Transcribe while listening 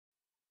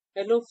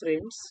Hello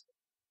friends,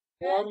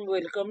 warm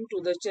welcome to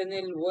the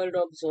channel World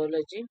of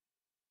Zoology.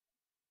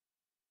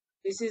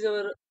 This is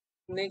our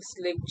next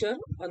lecture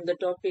on the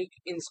topic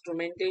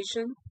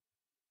instrumentation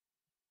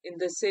in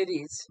the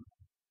series,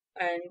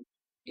 and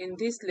in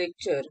this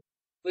lecture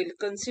we'll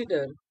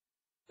consider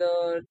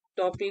the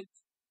topic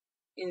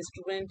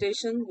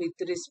instrumentation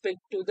with respect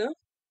to the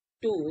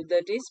two,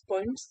 that is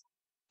points.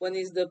 One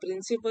is the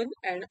principle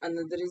and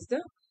another is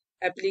the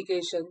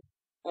application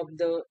of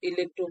the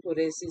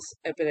electrophoresis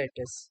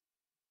apparatus.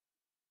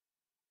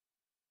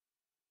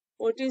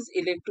 What is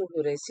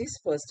electrophoresis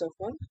first of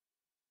all?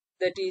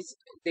 That is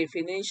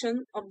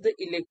definition of the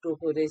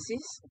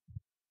electrophoresis,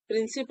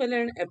 principle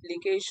and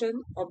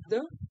application of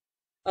the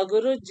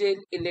agarose gel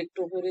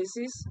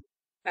electrophoresis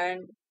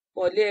and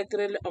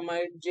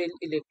polyacrylamide gel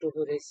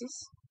electrophoresis.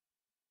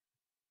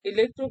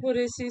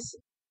 Electrophoresis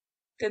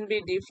can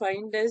be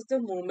defined as the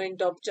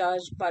movement of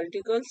charged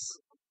particles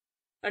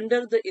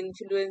under the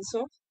influence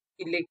of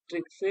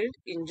electric field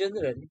in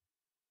general.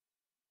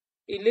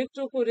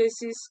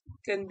 Electrophoresis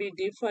can be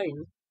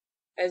defined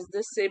as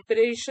the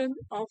separation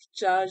of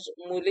charged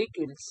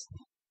molecules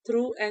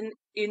through an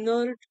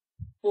inert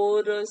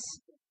porous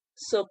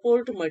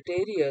support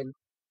material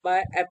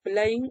by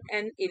applying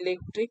an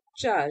electric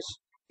charge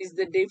is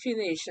the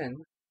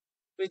definition,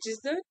 which is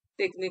the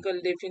technical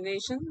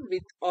definition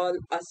with all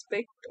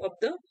aspects of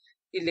the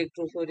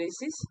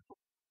electrophoresis.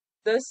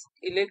 Thus,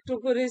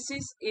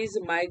 electrophoresis is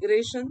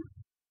migration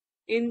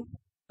in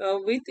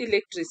with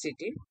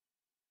electricity.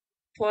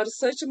 For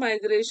such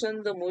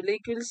migration, the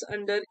molecules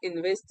under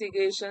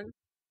investigation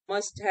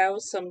must have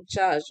some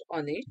charge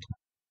on it.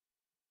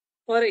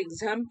 For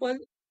example,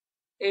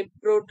 a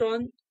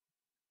proton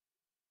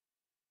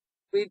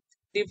with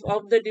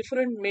of the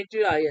different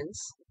metal ions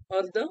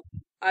or the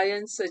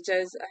ions such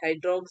as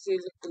hydroxyl,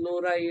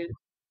 chloride,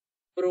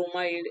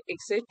 bromide,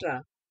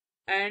 etc.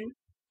 and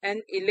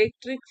an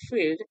electric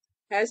field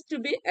has to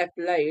be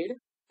applied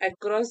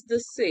across the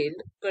cell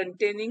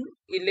containing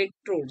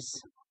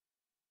electrodes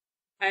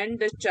and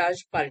the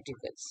charged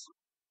particles.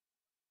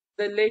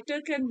 The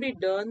latter can be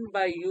done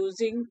by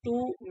using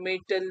two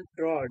metal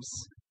rods.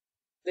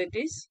 That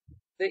is,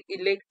 the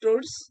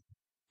electrodes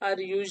are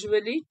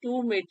usually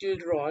two metal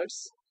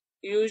rods,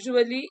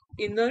 usually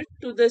inert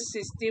to the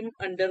system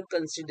under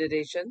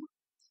consideration,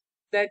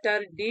 that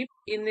are deep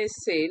in a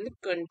cell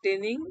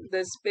containing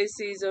the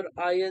species or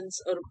ions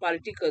or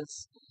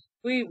particles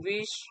we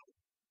wish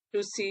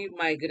to see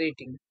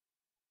migrating.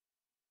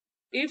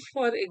 If,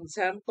 for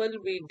example,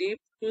 we dip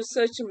two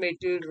such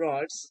metal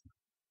rods,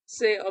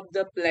 say of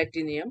the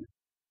platinum,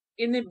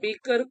 in a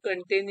beaker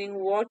containing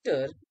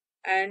water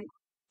and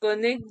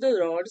connect the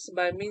rods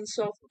by means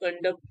of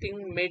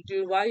conducting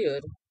metal wire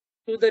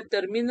to the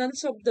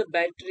terminals of the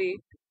battery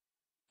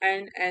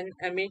and an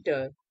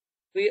ammeter,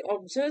 we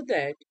observe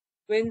that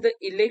when the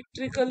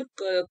electrical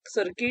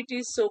circuit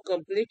is so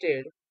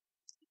completed,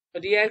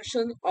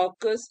 reaction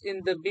occurs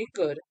in the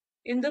beaker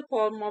in the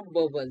form of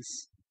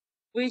bubbles,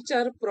 which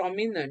are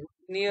prominent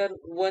near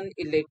one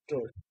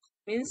electrode.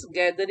 Means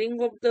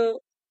gathering of the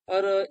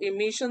or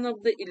emission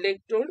of the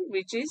electrode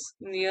which is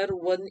near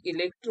one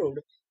electrode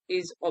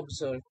is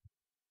observed.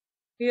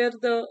 Here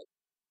the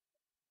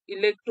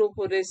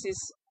electrophoresis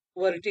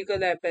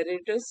vertical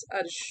apparatus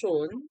are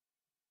shown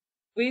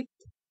with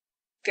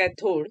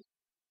cathode,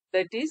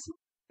 that is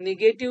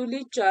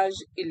negatively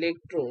charged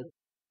electrode,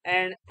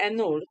 and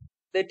anode,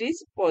 that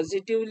is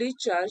positively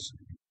charged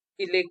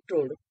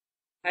electrode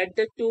at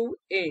the two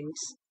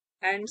ends,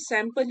 and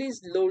sample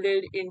is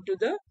loaded into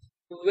the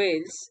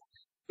wells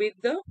with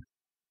the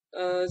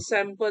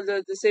sample.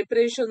 The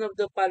separation of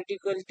the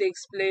particle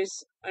takes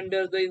place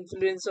under the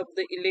influence of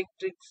the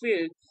electric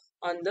field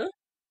on the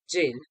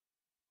gel.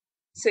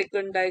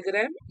 Second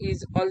diagram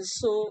is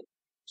also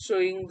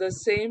showing the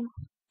same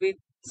with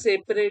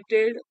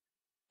separated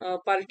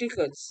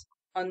particles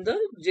on the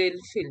gel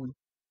film.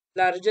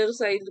 Larger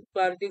size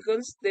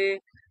particles they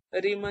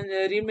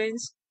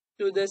remains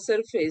to the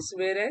surface,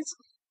 whereas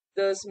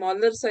the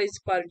smaller size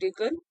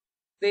particle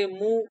they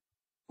move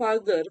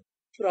farther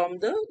from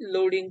the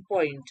loading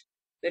point,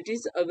 that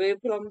is away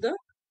from the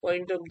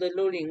point of the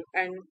loading,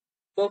 and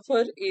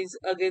buffer is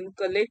again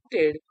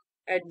collected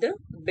at the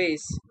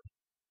base,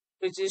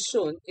 which is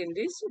shown in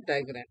this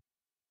diagram.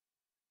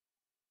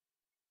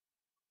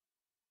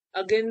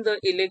 Again the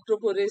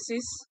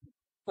electrophoresis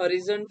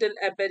horizontal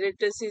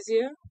apparatus is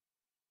here.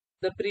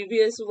 The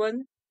previous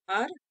one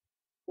are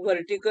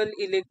vertical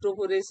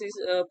electrophoresis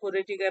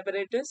phoretic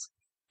apparatus,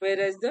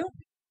 whereas the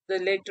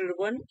later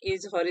one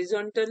is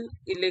horizontal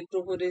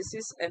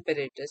electrophoresis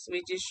apparatus,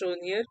 which is shown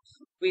here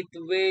with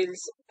wells,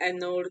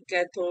 anode,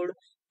 cathode,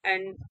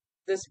 and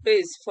the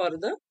space for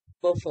the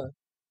buffer.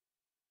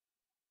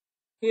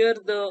 Here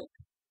the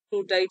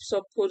two types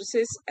of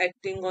forces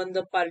acting on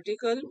the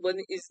particle. One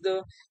is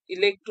the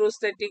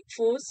electrostatic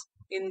force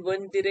in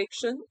one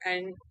direction,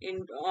 and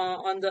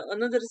on the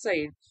another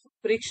side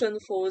friction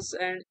force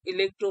and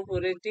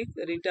electrophoretic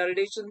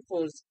retardation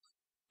force,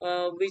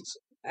 which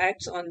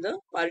acts on the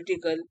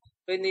particle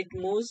when it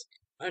moves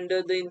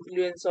under the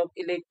influence of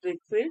electric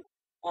field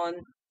on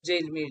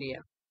gel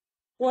media.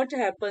 What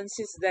happens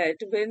is that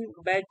when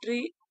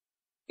battery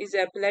is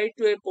applied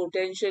to a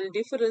potential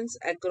difference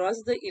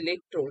across the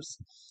electrodes,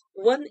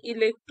 one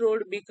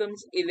electrode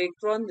becomes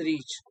electron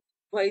rich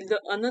while the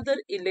another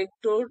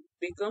electrode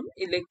becomes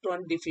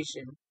electron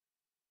deficient.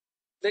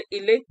 The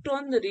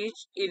electron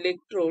rich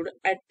electrode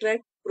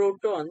attract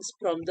protons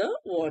from the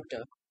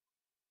water.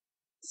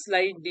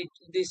 Slight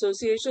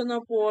dissociation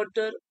of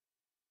water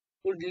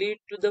would lead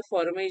to the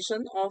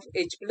formation of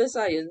H plus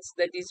ions,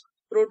 that is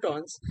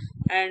protons,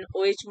 and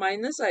OH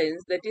minus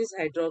ions, that is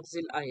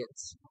hydroxyl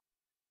ions.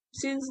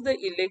 Since the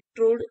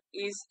electrode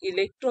is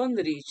electron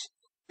rich,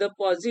 the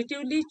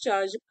positively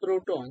charged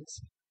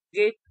protons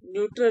get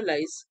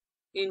neutralized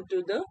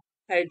into the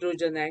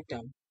hydrogen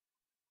atom.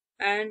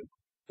 And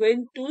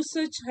when two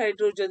such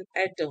hydrogen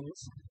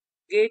atoms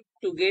get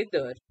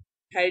together,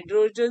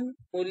 hydrogen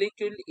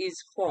molecule is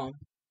formed,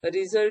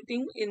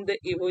 resulting in the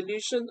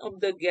evolution of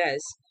the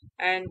gas,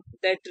 and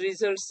that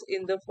results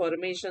in the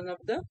formation of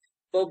the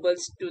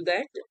bubbles to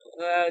that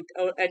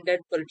or at that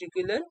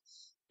particular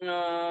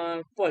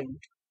point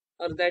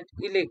or that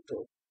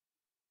electrode.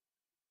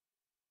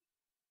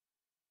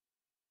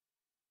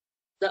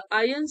 The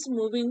ions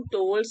moving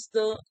towards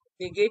the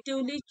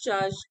negatively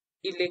charged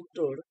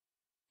electrode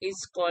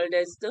is called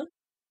as the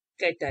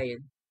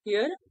cation.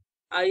 Here,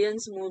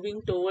 ions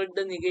moving toward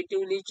the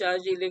negatively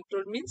charged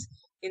electrode means,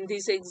 in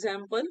this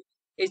example,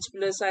 H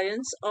plus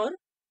ions or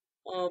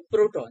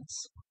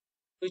protons,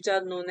 which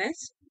are known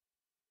as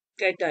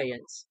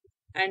cations.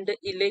 And the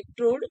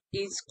electrode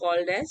is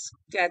called as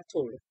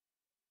cathode.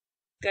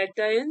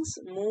 Cations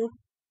move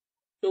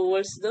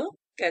towards the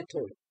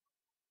cathode.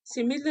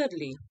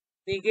 Similarly,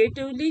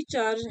 negatively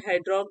charged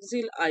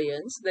hydroxyl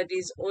ions, that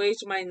is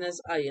OH minus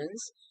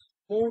ions,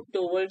 move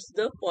towards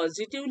the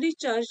positively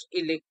charged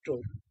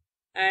electrode,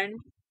 and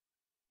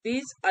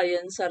these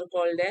ions are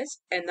called as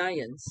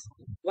anions,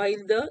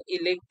 while the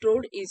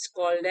electrode is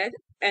called an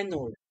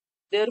anode.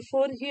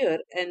 Therefore, here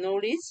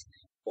anode is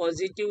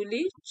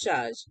positively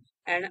charged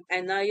and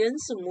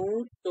anions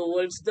move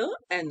towards the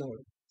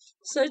anode.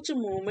 Such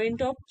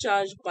movement of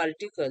charged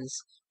particles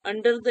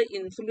under the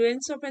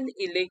influence of an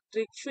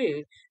electric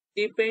field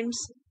depends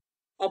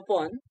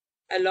upon,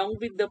 along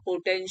with the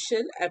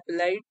potential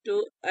applied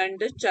to and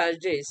the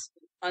charges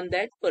on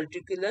that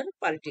particular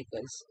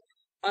particles,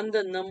 on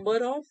the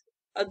number of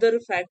other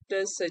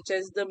factors such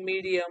as the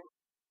medium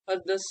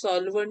or the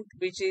solvent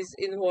which is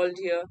involved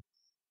here,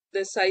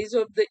 the size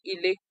of the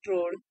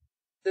electrode,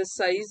 the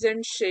size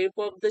and shape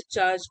of the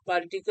charged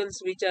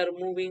particles which are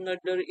moving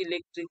under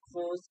electric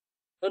force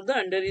or the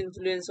under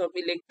influence of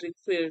electric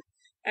field,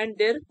 and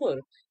therefore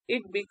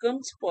it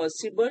becomes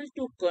possible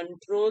to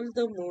control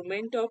the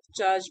movement of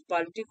charged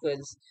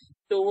particles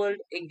toward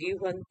a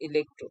given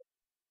electrode.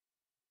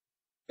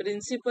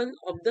 Principle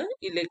of the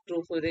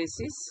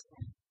electrophoresis.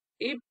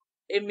 If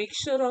a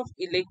mixture of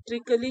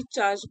electrically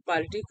charged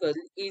particle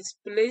is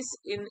placed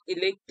in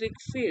electric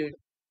field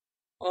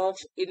of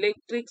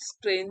electric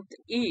strength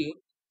E,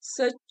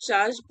 such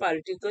charged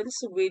particles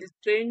will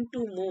tend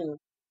to move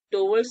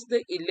towards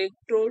the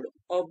electrode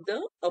of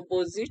the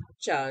opposite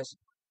charge,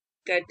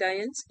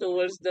 cations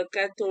towards the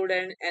cathode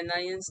and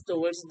anions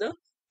towards the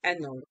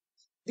anode.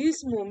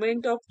 This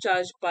movement of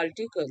charged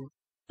particle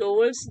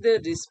towards their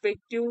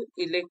respective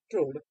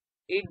electrode,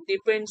 it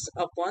depends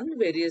upon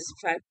various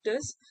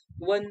factors.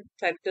 One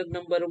factor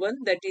number one,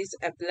 that is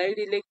applied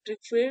electric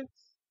field.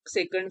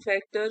 Second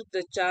factor,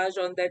 the charge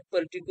on that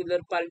particular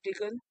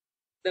particle,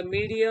 the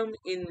medium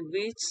in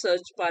which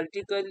such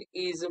particle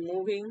is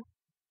moving,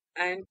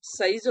 and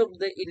size of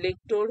the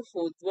electrode,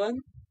 fourth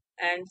one,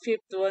 and fifth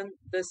one,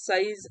 the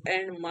size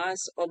and mass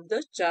of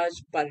the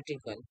charged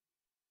particle.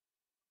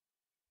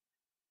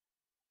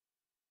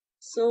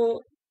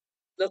 So,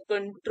 the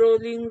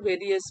controlling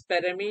various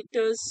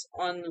parameters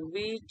on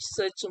which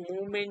such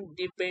movement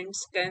depends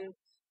can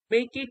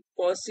make it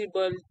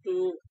possible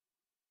to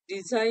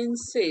design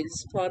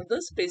cells for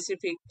the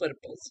specific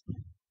purpose.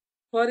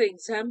 For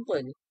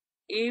example,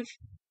 if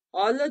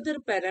all other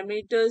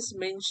parameters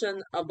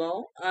mentioned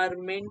above are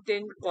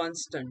maintained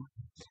constant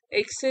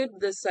except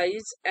the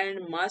size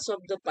and mass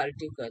of the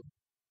particle,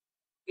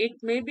 it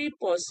may be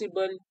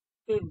possible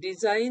to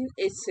design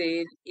a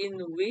cell in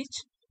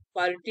which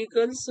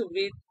particles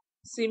with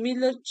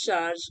similar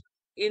charge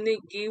in a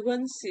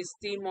given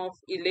system of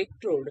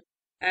electrode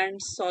and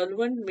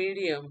solvent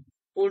medium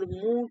would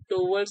move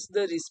towards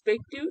the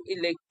respective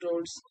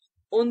electrodes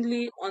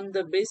only on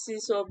the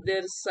basis of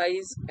their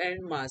size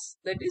and mass,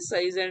 that is,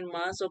 size and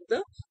mass of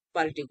the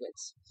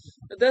particles,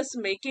 thus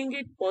making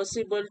it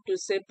possible to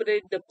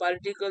separate the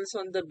particles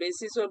on the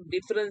basis of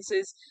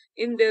differences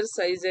in their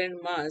size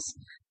and mass.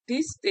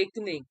 This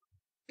technique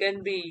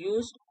can be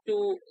used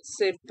to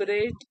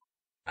separate,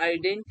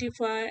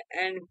 identify,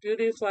 and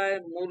purify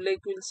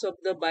molecules of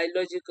the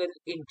biological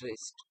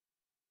interest.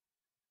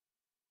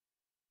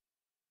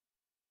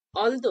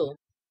 Although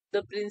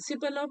the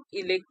principle of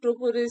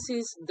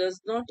electrophoresis does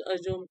not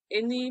assume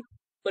any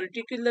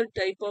particular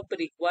type of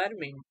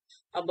requirement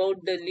about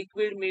the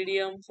liquid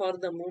medium for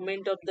the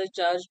movement of the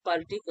charged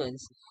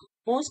particles.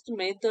 Most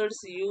methods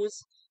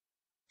use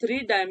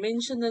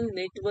three-dimensional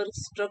network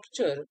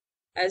structure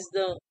as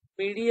the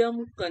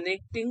medium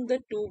connecting the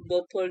two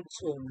buffered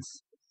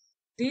zones.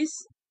 This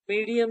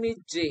medium is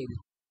gel.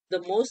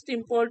 The most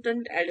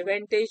important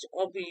advantage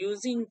of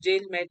using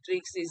gel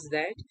matrix is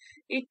that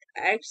it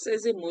acts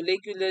as a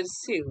molecular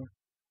sieve.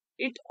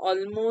 It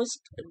almost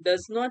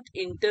does not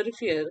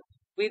interfere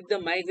with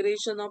the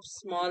migration of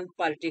small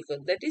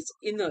particles, that is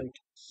inert,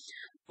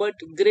 but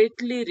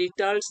greatly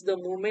retards the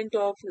movement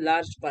of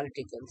large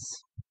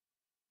particles.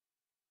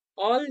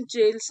 All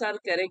gels are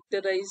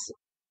characterized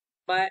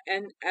by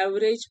an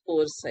average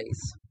pore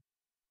size.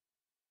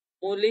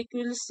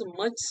 Molecules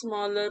much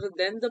smaller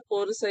than the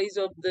pore size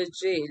of the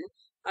gel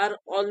are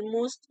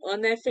almost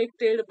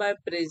unaffected by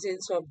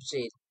presence of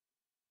gel,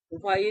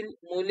 while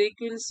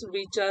molecules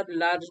which are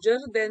larger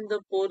than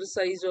the pore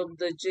size of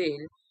the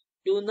gel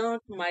do not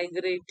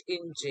migrate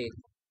in gel,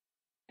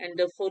 and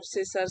the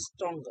forces are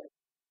stronger.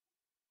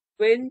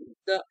 When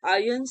the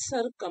ions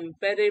are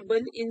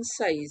comparable in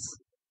size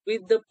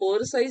with the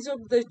pore size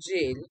of the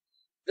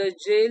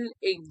gel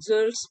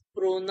exerts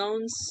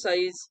pronounced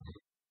size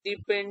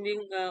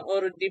depending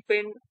or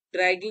depend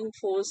dragging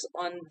force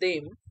on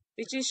them,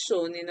 which is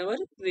shown in our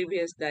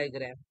previous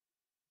diagram.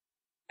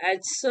 As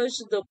such,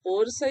 the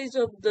pore size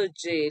of the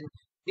gel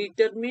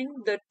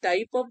determines the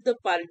type of the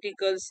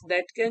particles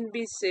that can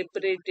be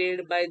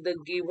separated by the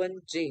given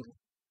gel.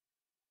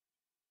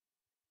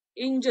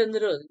 In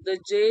general, the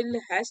gel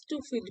has to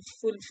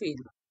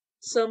fulfill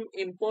some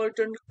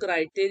important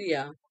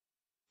criteria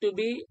to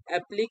be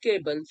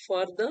applicable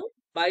for the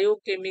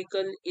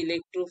biochemical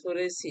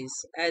electrophoresis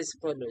as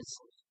follows.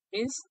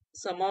 Means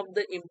some of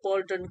the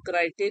important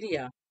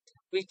criteria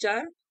which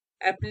are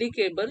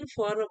applicable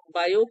for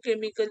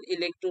biochemical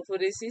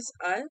electrophoresis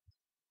are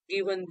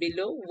given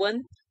below.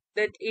 One,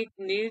 that it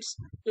needs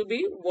to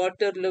be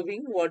water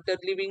loving. Water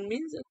loving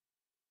means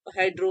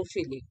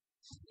hydrophilic.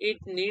 It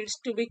needs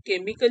to be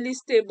chemically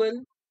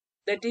stable,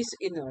 that is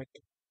inert.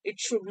 It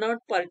should not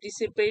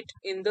participate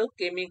in the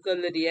chemical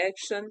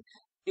reaction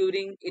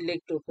during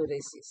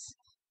electrophoresis.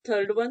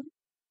 Third one,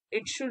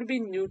 it should be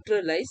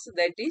neutralized,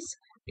 that is,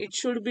 it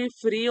should be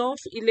free of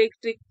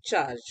electric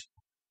charge.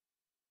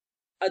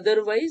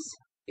 Otherwise,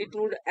 it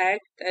would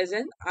act as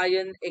an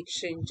ion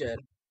exchanger.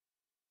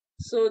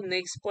 So,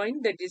 next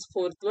point, that is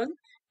fourth one,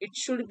 it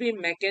should be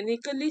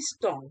mechanically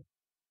strong.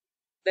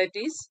 That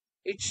is,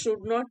 it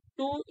should not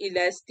too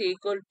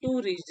elastic or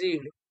too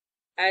rigid,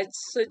 as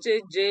such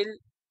a gel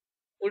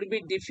would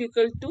be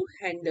difficult to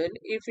handle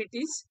if it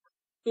is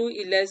too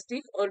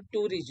elastic or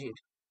too rigid.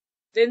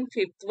 Then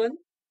fifth one,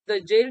 the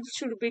gel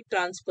should be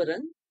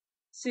transparent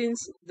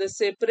since the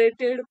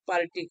separated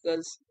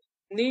particles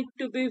need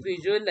to be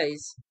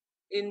visualized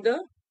in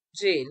the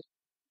gel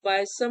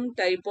by some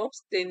type of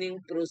staining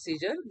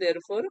procedure.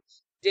 Therefore,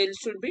 gel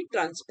should be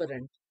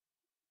transparent.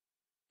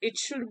 It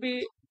should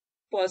be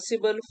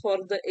possible for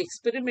the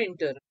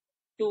experimenter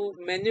to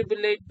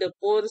manipulate the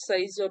pore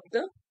size of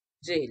the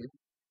gel.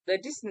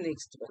 That is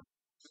next one.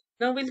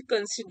 Now we'll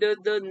consider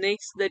the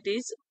next, that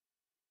is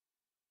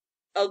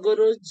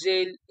agarose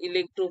gel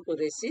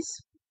electrophoresis.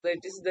 That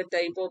is the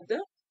type of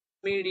the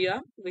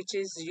media which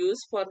is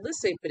used for the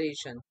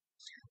separation.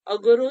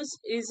 Agarose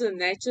is a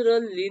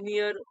natural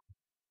linear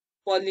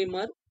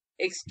polymer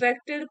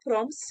extracted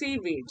from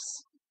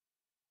seaweeds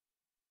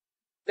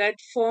that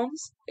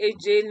forms a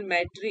gel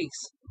matrix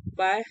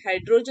by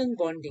hydrogen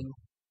bonding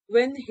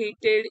when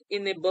heated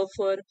in a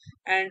buffer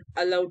and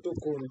allowed to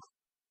cool.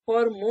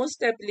 For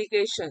most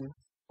application,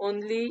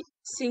 only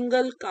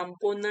single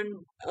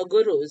component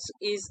agarose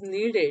is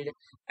needed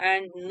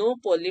and no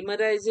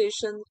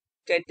polymerization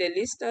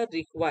catalysts are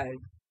required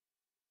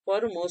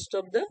for most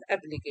of the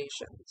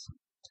applications.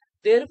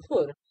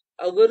 Therefore,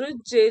 agarose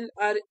gel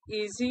are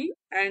easy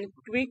and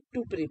quick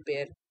to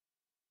prepare.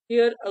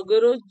 Here,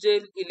 agarose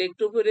gel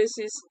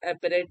electrophoresis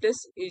apparatus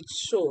is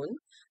shown,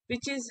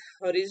 which is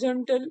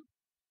horizontal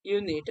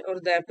unit or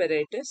the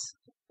apparatus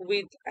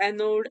with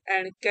anode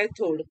and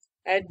cathode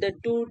at the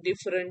two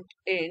different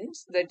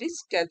ends. That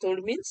is,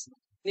 cathode means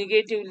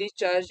negatively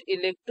charged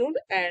electrode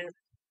and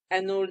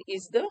anode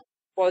is the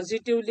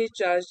positively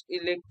charged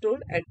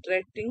electrode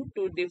attracting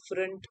two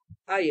different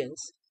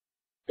ions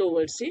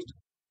towards it,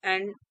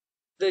 and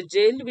the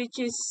gel which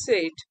is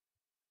set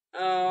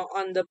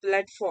on the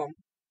platform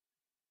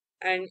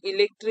and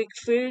electric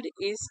field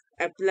is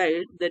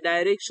applied. The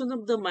direction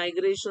of the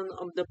migration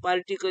of the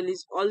particle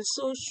is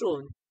also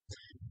shown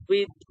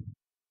with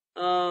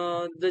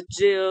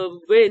the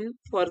well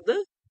for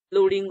the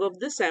loading of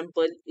the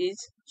sample is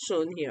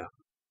shown here.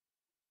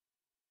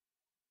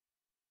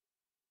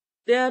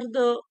 They are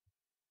the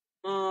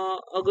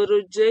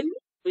agarose gel,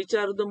 which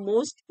are the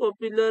most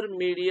popular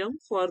medium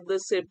for the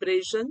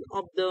separation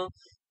of the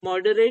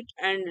moderate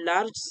and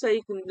large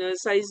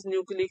size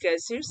nucleic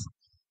acids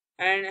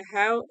and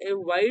have a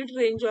wide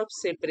range of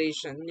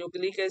separation.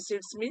 Nucleic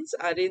acids means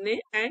RNA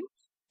and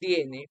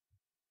DNA.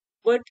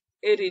 But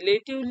a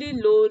relatively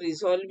low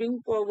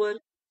resolving power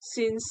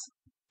since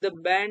the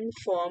band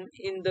formed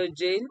in the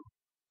gel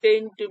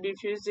tend to be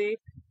fuzzy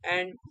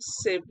and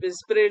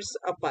spreads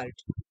apart.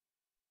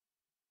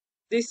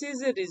 This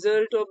is a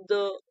result of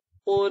the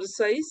pore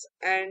size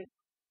and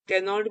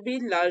cannot be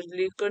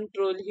largely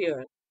controlled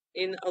here.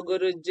 In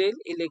agar gel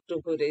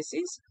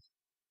electrophoresis,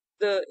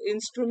 the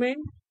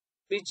instrument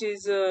which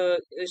is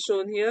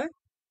shown here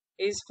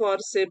is for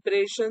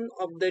separation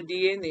of the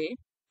DNA.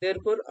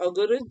 Therefore,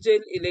 agar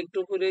gel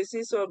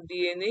electrophoresis of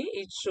DNA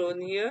is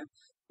shown here,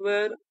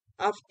 where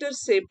after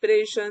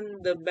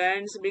separation the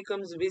bands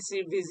becomes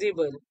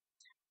visible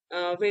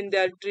when they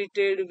are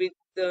treated with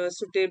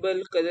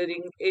suitable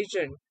coloring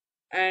agent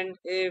and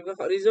a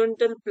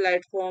horizontal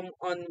platform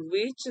on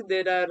which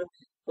there are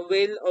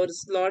well or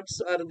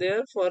slots are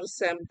there for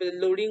sample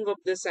loading of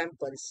the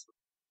samples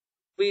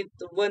with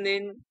one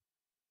end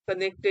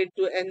connected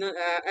to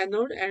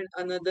anode and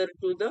another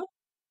to the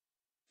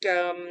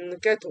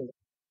cathode,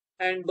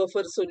 and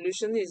buffer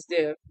solution is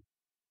there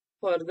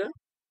for the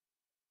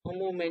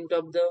movement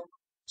of the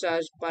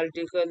charged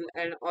particle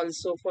and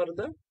also for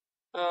the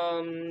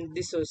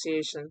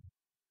dissociation.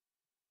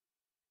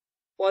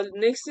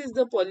 Next is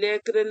the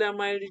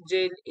polyacrylamide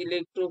gel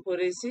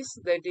electrophoresis,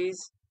 that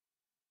is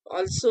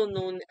also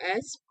known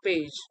as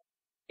PAGE.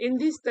 In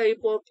this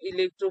type of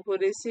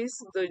electrophoresis,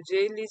 the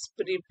gel is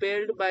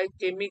prepared by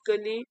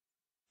chemically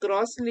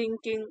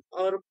cross-linking,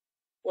 or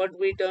what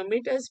we term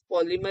it as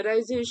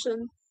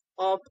polymerization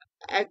of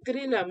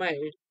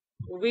acrylamide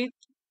with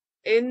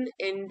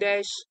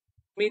N-methyl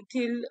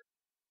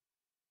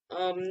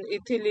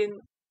ethylene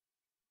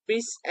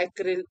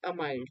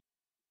bisacrylamide.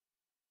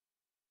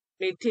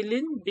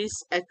 Methylene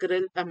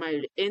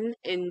bisacrylamide,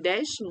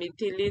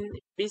 N-methylene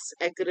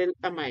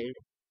bisacrylamide.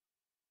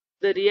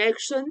 The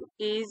reaction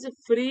is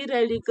free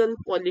radical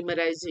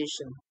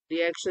polymerization.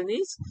 Reaction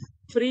is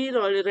free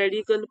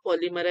radical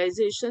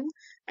polymerization,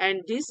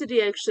 and this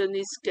reaction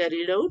is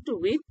carried out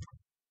with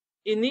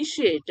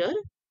initiator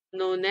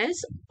known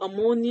as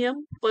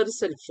ammonium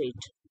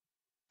persulfate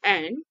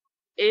and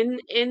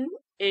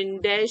NN-N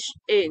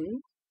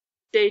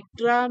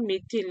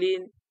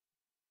tetramethylene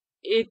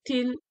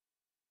ethyl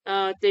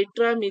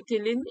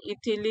tetramethylene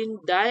ethylene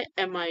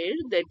diamide,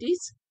 that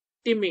is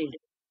timid,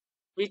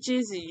 which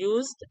is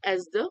used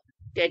as the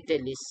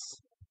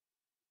catalyst.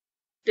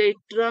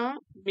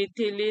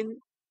 Tetramethylene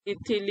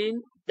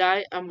ethylene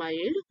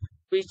diamide,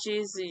 which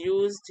is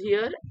used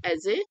here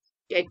as a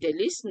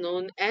catalyst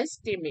known as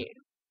timid.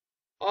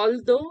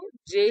 Although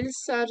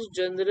gels are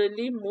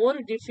generally more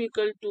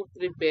difficult to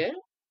prepare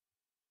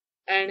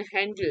and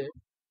handle,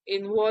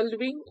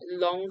 involving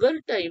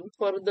longer time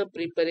for the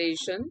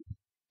preparation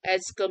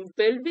as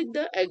compared with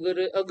the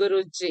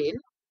agar gel,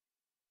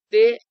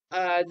 they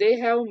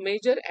have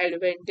major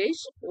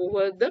advantage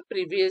over the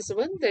previous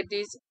one, that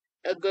is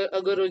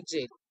agar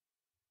gel.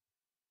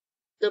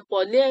 The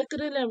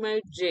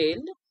polyacrylamide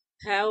gel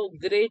have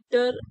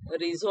greater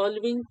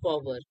resolving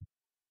power,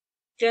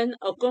 can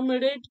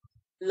accommodate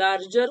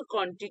larger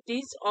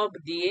quantities of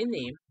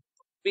DNA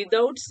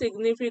without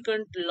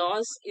significant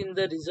loss in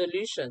the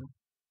resolution,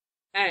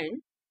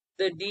 and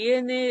the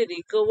DNA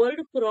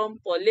recovered from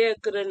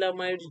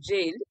polyacrylamide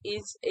gel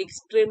is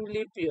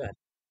extremely pure.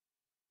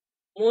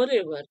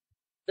 Moreover,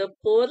 the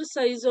pore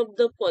size of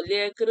the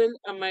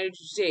polyacrylamide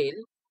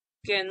gel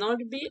cannot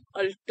be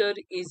altered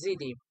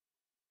easily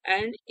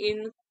and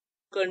in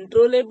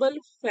controllable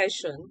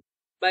fashion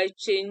by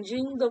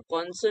changing the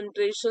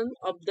concentration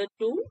of the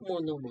two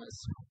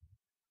monomers.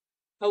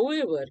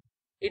 However,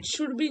 it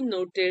should be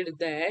noted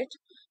that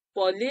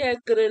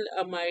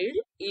polyacrylamide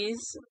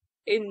is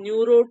a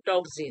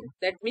neurotoxin.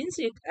 That means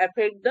it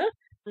affects the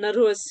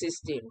nervous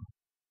system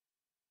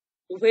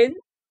when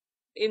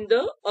in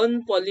the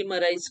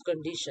unpolymerized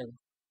condition.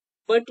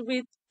 But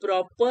with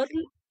proper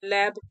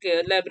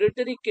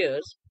laboratory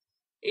cares,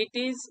 it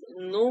is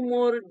no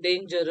more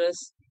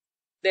dangerous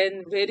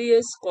than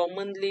various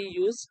commonly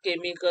used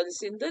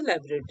chemicals in the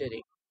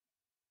laboratory.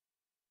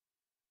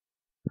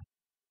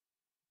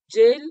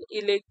 Gel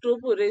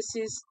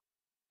electrophoresis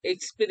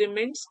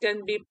experiments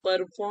can be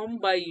performed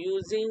by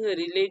using a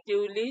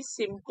relatively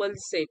simple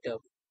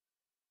setup.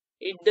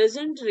 It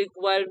doesn't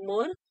require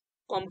more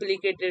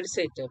complicated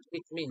setup.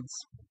 It means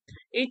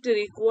it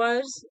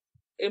requires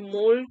a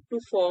mold to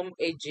form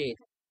a gel.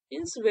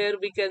 Means where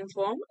we can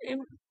form a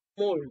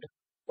mold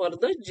for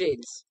the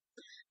gels,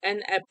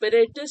 an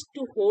apparatus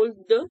to hold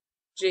the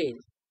gel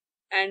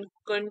and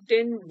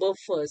contain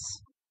buffers,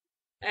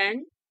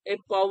 and a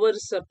power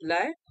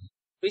supply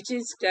which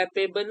is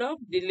capable of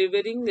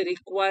delivering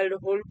required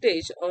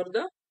voltage or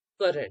the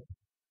current.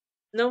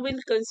 Now we'll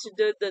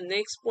consider the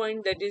next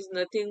point, that is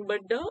nothing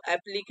but the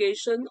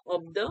application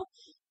of the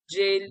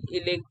gel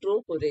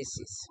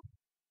electrophoresis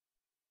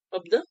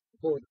of the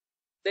both.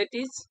 That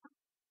is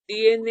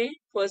DNA.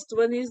 First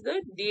one is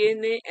the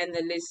DNA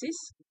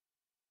analysis.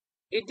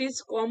 It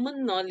is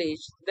common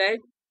knowledge that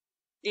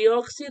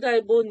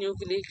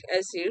deoxyribonucleic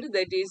acid,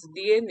 that is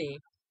DNA,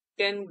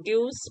 can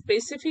give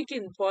specific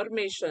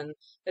information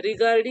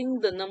regarding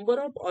the number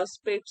of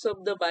aspects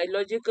of the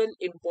biological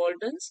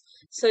importance,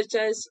 such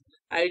as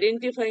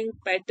identifying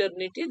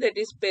paternity, that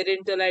is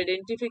parental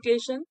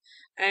identification,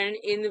 and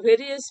in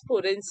various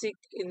forensic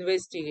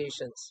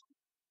investigations.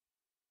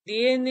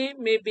 DNA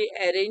may be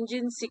arranged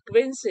in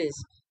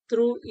sequences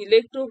through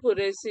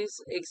electrophoresis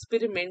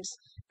experiments,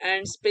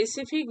 and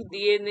specific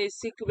DNA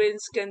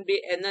sequence can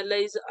be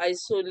analyzed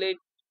isolate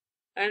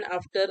and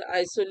after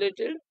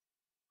isolated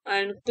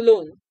and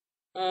clone.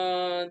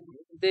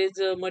 These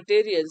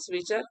materials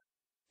which are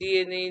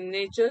DNA in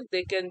nature,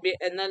 they can be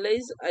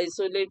analyzed,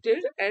 isolated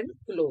and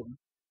cloned.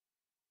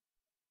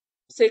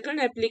 Second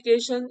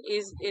application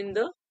is in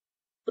the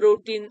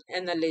protein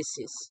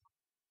analysis.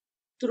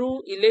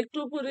 Through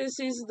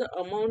electrophoresis, the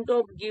amount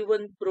of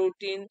given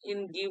protein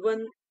in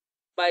given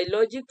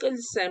biological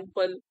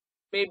sample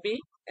may be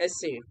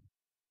assayed.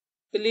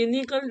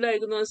 Clinical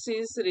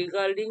diagnosis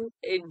regarding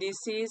a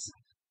disease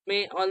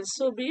may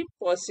also be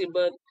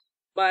possible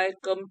by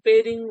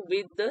comparing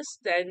with the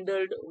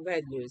standard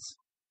values.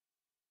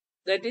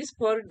 That is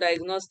for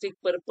diagnostic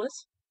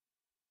purpose.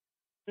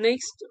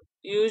 Next,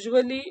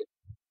 usually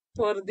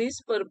for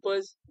this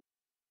purpose,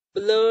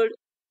 blood,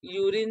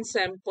 urine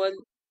sample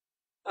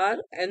are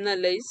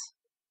analyzed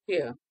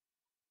here.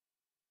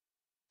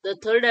 The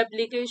third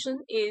application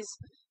is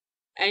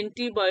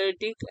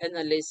antibiotic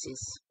analysis.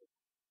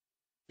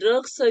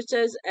 Drugs such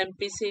as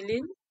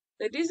ampicillin,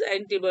 that is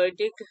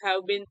antibiotic,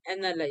 have been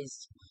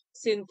analyzed,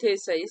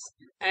 synthesized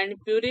and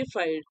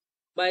purified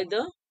by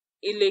the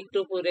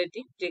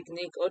electrophoretic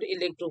technique or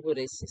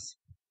electrophoresis.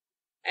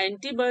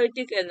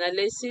 Antibiotic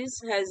analysis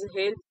has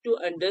helped to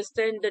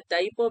understand the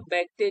type of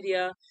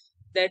bacteria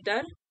that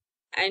are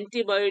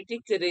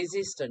antibiotic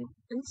resistant.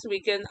 Hence,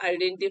 we can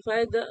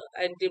identify the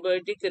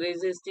antibiotic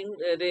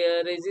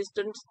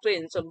resistant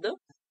strains of the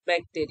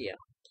bacteria.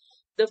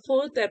 The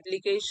fourth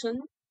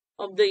application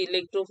of the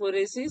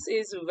electrophoresis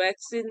is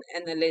vaccine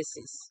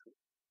analysis.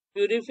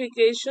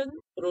 Purification,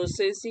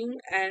 processing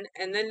and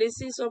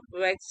analysis of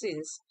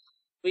vaccines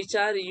which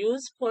are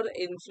used for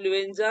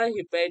influenza,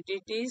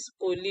 hepatitis,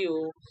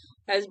 polio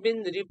has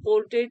been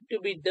reported to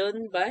be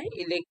done by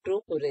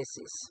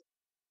electrophoresis.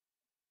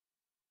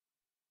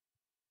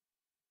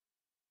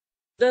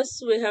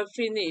 Thus, we have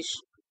finished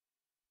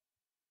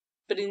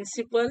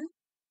principle,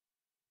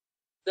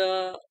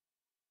 the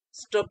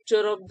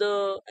structure of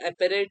the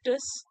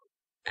apparatus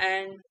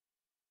and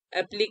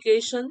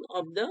application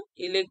of the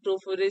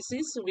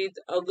electrophoresis with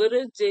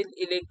agarose gel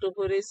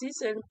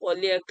electrophoresis and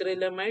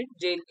polyacrylamide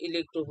gel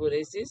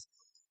electrophoresis.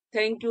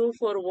 Thank you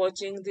for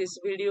watching this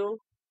video.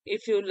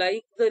 If you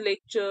like the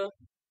lecture,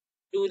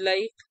 do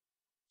like,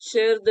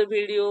 share the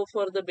video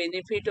for the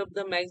benefit of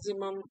the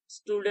maximum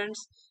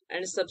students,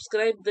 and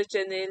subscribe the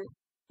channel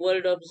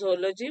World of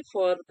Zoology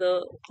for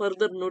the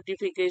further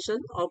notification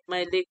of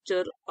my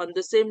lecture on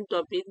the same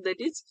topic, that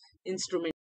is instrumentation.